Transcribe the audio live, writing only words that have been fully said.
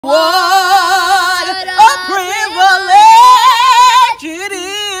What a privilege it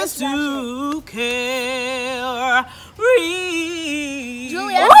is to carry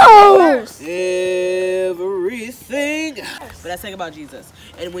everything. But I sing about Jesus.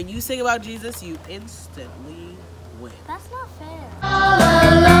 And when you sing about Jesus, you instantly win. That's not fair. All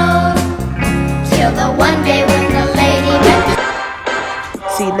alone till the one day when the lady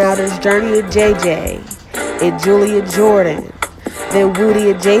met. See, now there's Journey and JJ, and Julie and Jordan, then Woody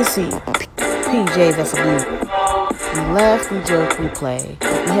and JC. PJ, that's a new. We laugh, we joke, we play.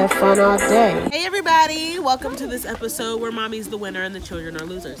 We have fun all day. Hey everybody, welcome to this episode where mommy's the winner and the children are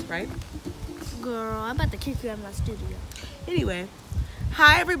losers, right? Girl, I'm about to kick you out of my studio. Anyway,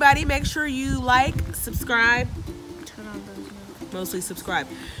 hi everybody, make sure you like, subscribe. Turn on those notifications. Mostly subscribe.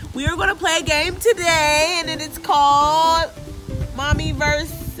 We are going to play a game today, and it's called Mommy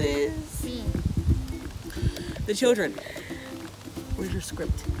versus the children. Where's your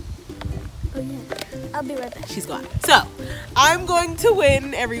script? Oh yeah, I'll be right back. She's gone. So, I'm going to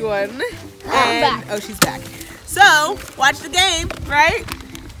win, everyone. I'm back. Oh, she's back. So, watch the game, right?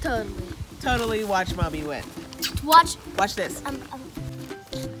 Totally. Totally watch Mommy win. Watch. Watch this.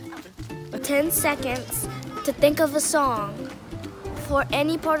 10 seconds to think of a song for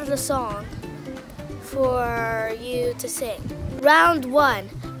any part of the song for you to sing. Round 1,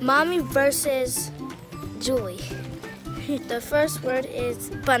 Mommy versus Julie. The first word is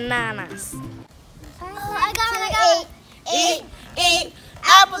bananas. Oh, I got it. Eat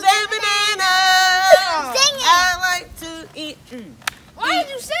apples and bananas. Sing it. I like to eat. Why did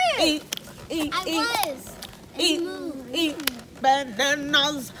you say it? I was. Eat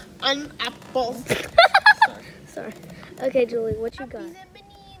bananas and apples. Sorry. Okay, Julie, what you got?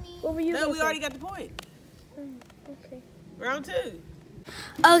 What were you No, gonna we say? already got the point. Okay. Round 2.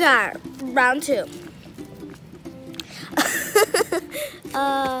 Okay, round 2.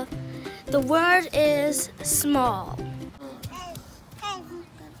 The word is small.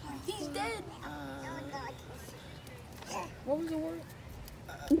 He's dead. What was the word?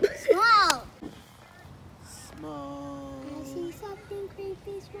 Small. Small. I see something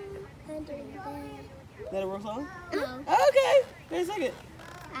creepy small under the bed. Is that a real song? No. Okay. Wait a second.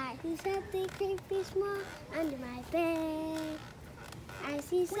 I see something creepy small under my bed. I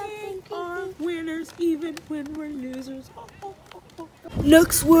see something We are creepy. winners even when we're losers.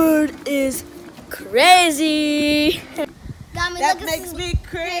 Next word is crazy. Got me That looking makes so me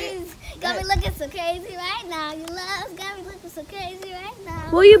crazy. Got me looking so crazy right now. You love got me looking so crazy right now.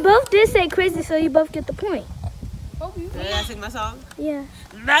 Well, you both did say crazy, so you both get the point. Did I sing my song? Yeah.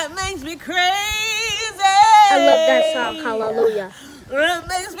 That makes me crazy. I love that song, Hallelujah. That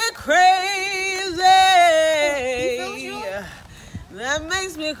makes me crazy. That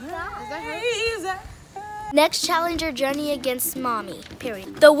makes me crazy. Next challenger, Journey against Mommy,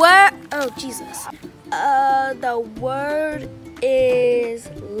 period. The word, oh Jesus. The word is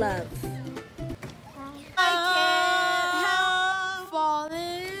love. Fall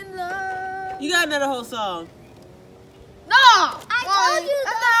in love. You gotta know the whole song. No! I told you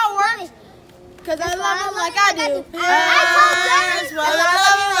that's not how it works. Because I love him like I do. That's why I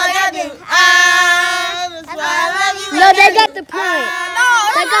love you like I do. That's why I love you. No, they got the point.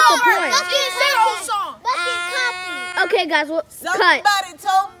 They got the point. Let's get the whole song. Let's get copy. Okay, guys, well, cut. Somebody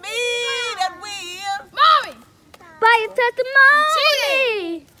told me that we. Mommy! Buy your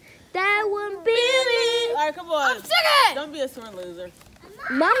testimony. That wouldn't be me. All right, come on. Sing it! Don't be a sore loser.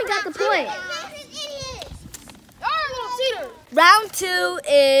 Mommy got the point. Y'all are little cheaters. Round 2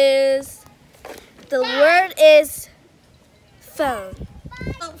 is, the word is phone.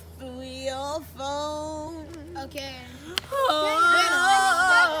 Through your phone. Okay. Oh,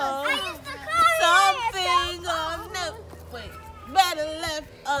 I used to call something unknown. Wait, better left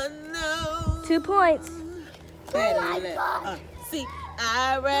unknown. 2 points. Better left. See,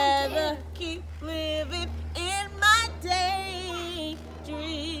 I'd rather keep living in my daydreams.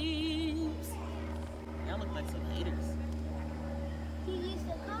 Y'all look like some haters. You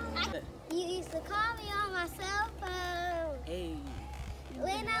used to call me on my cell phone. Hey.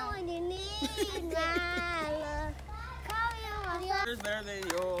 When you need my love. Call me on my cell Partner's better than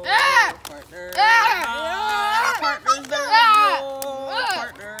your partner. Ah! My partner's better than your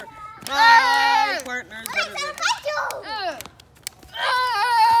partner. My partner's better than.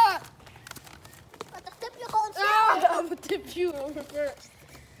 I'm gonna tip you over first.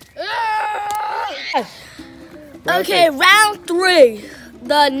 Okay, round 3.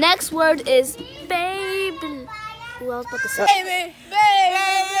 The next word is baby. Who else but the song? Baby, baby,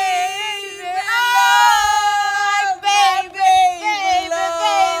 oh, baby, baby, baby,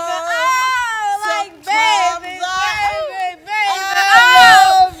 oh, like baby, baby, baby,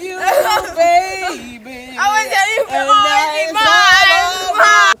 oh,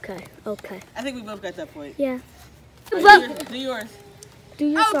 Okay. I think we both got that point. Yeah. Right, do yours. Do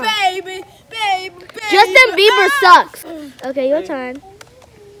your song. Baby. Justin Bieber sucks. Okay, your turn.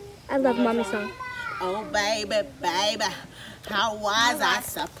 I love Mommy's song. Oh, baby. How was I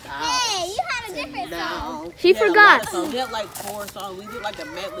supposed? Hey, you had a different song. No. She We had a lot forgot. of songs. We had like 4 songs. We did like a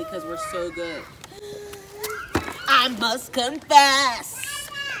medley because we're so good. I must confess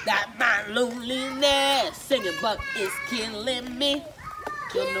that my loneliness singing buck is killing me.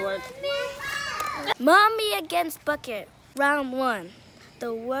 Killing the word. Mommy against Bucket, round 1.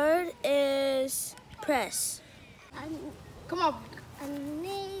 The word is press. Come on. I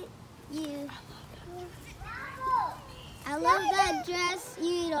need you. I love that dress.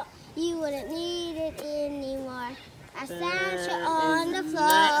 You wouldn't need it anymore. I sat you on the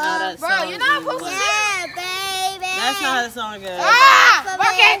floor. Bro, you're not supposed to. Yeah, baby. That's not how the song goes.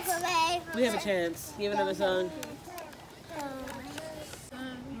 Bucket. We have a chance. Give another song.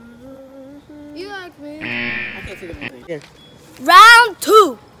 You like me? I can't see the thing. Yeah. Round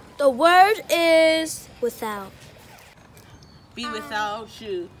 2. The word is without. Be without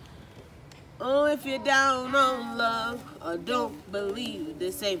you. Oh, if you're down on love or don't believe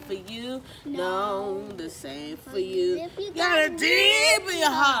this ain't for you, no, this ain't for you. Got it deep in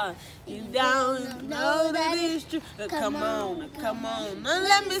your heart. You down, know that it's true. Come on, now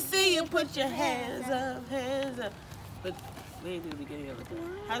let me see you put your hands up. But we ain't do the beginning of it.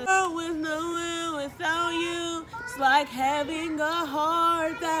 How with nowhere without you, it's like having a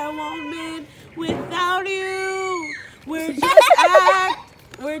heart that won't mend without you. We're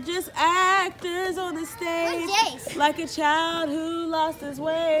just actors on the stage, like a child who lost his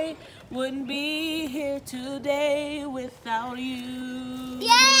way. Wouldn't be here today without you.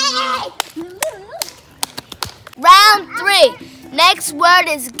 Yay! Round 3. Next word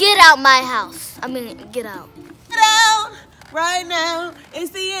is get out my house. Get out. Get out right now.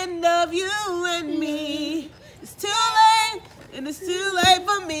 It's the end of you and me. It's too late, and it's too late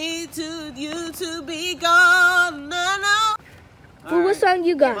for me to be gone. No. Well, what song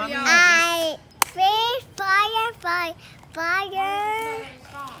you got? I face fire.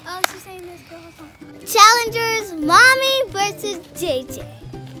 Oh, she's saying this girl song. Challengers, Mommy versus JJ.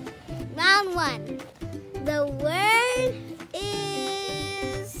 Round 1. The word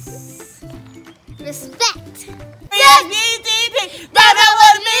is respect. R-E-S-P-E-C-T, that's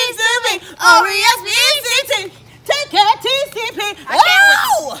what it means to me. R-E-S-P-E-C-T, take a T-C-P.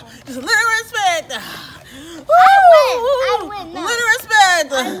 Oh! Just a little respect. I win. No. Little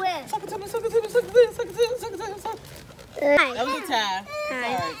respect. I win. Suck it to me. That was a tie.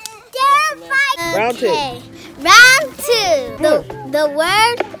 Sorry. Round 2. Okay. Round 2. The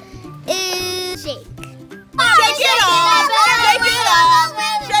word is shake. Shake it off. Shake it off.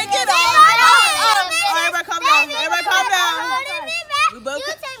 Shake it off. Everybody calm down.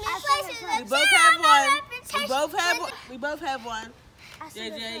 We both have one.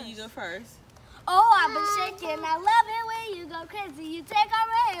 JJ, you go first. Oh, I've been shaking. I love it when you go crazy. You take our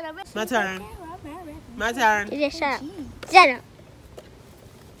hand. My turn. You just shut up. Shut up.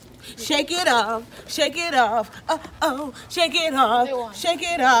 Shake it off. Oh, shake it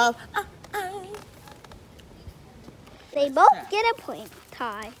off. Oh. They both get a point.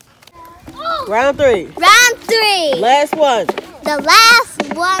 Tie. Round 3. Round 3. Last one. The last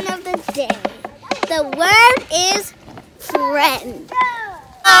one of the day. The word is friend.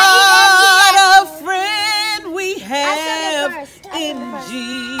 What a friend we have in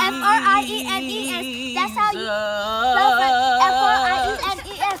Jesus. F-R-I-E-N-E-S. That's how you spell friend.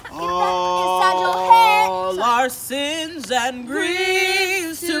 F-R-I-E-N-E-S. Get that inside your head. All our sins and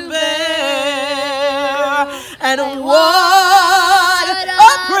griefs to bear. And what a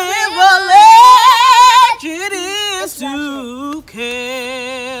privilege it is to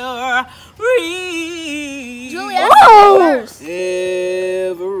carry Julia,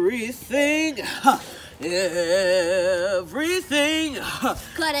 everything.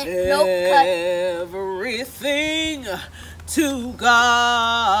 cut it. Nope, cut. Everything to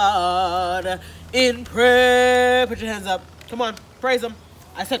God in prayer. Put your hands up. Come on, praise Him.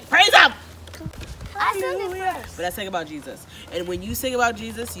 I said praise Him. I said it first. But I sing about Jesus. And when you sing about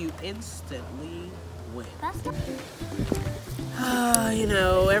Jesus, you instantly win. You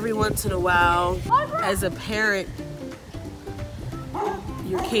know, every once in a while, as a parent,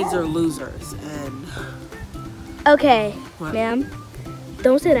 your kids are losers. And Okay, what? ma'am.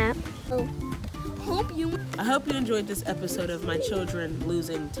 Don't say that. I hope you enjoyed this episode of my children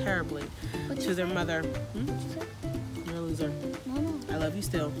losing terribly to their mother. You're a loser. I love you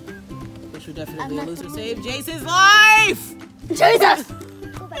still. But you're definitely a loser. Save Jason's life! Jesus!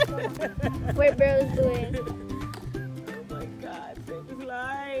 Wait, bro, is doing. Oh my God, save his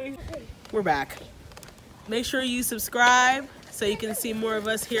life. we're back. Make sure you subscribe so you can see more of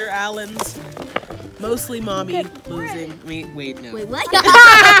us here, Allen's. Mostly mommy losing. Wait, no. Wait, what?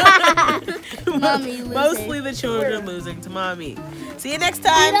 Mommy losing. Mostly the children losing to mommy. See you next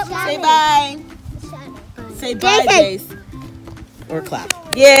time. Say bye. Say bye, Jace. Or clap.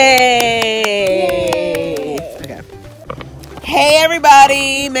 Yay! Okay. Hey,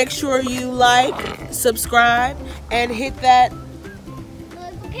 everybody. Make sure you like, subscribe, and hit that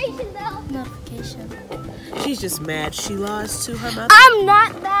Notification bell. Notification. She's just mad. She lost to her mother. I'm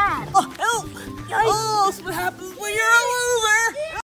not mad. Oh, help! Oh, that's what happens when you're a loser.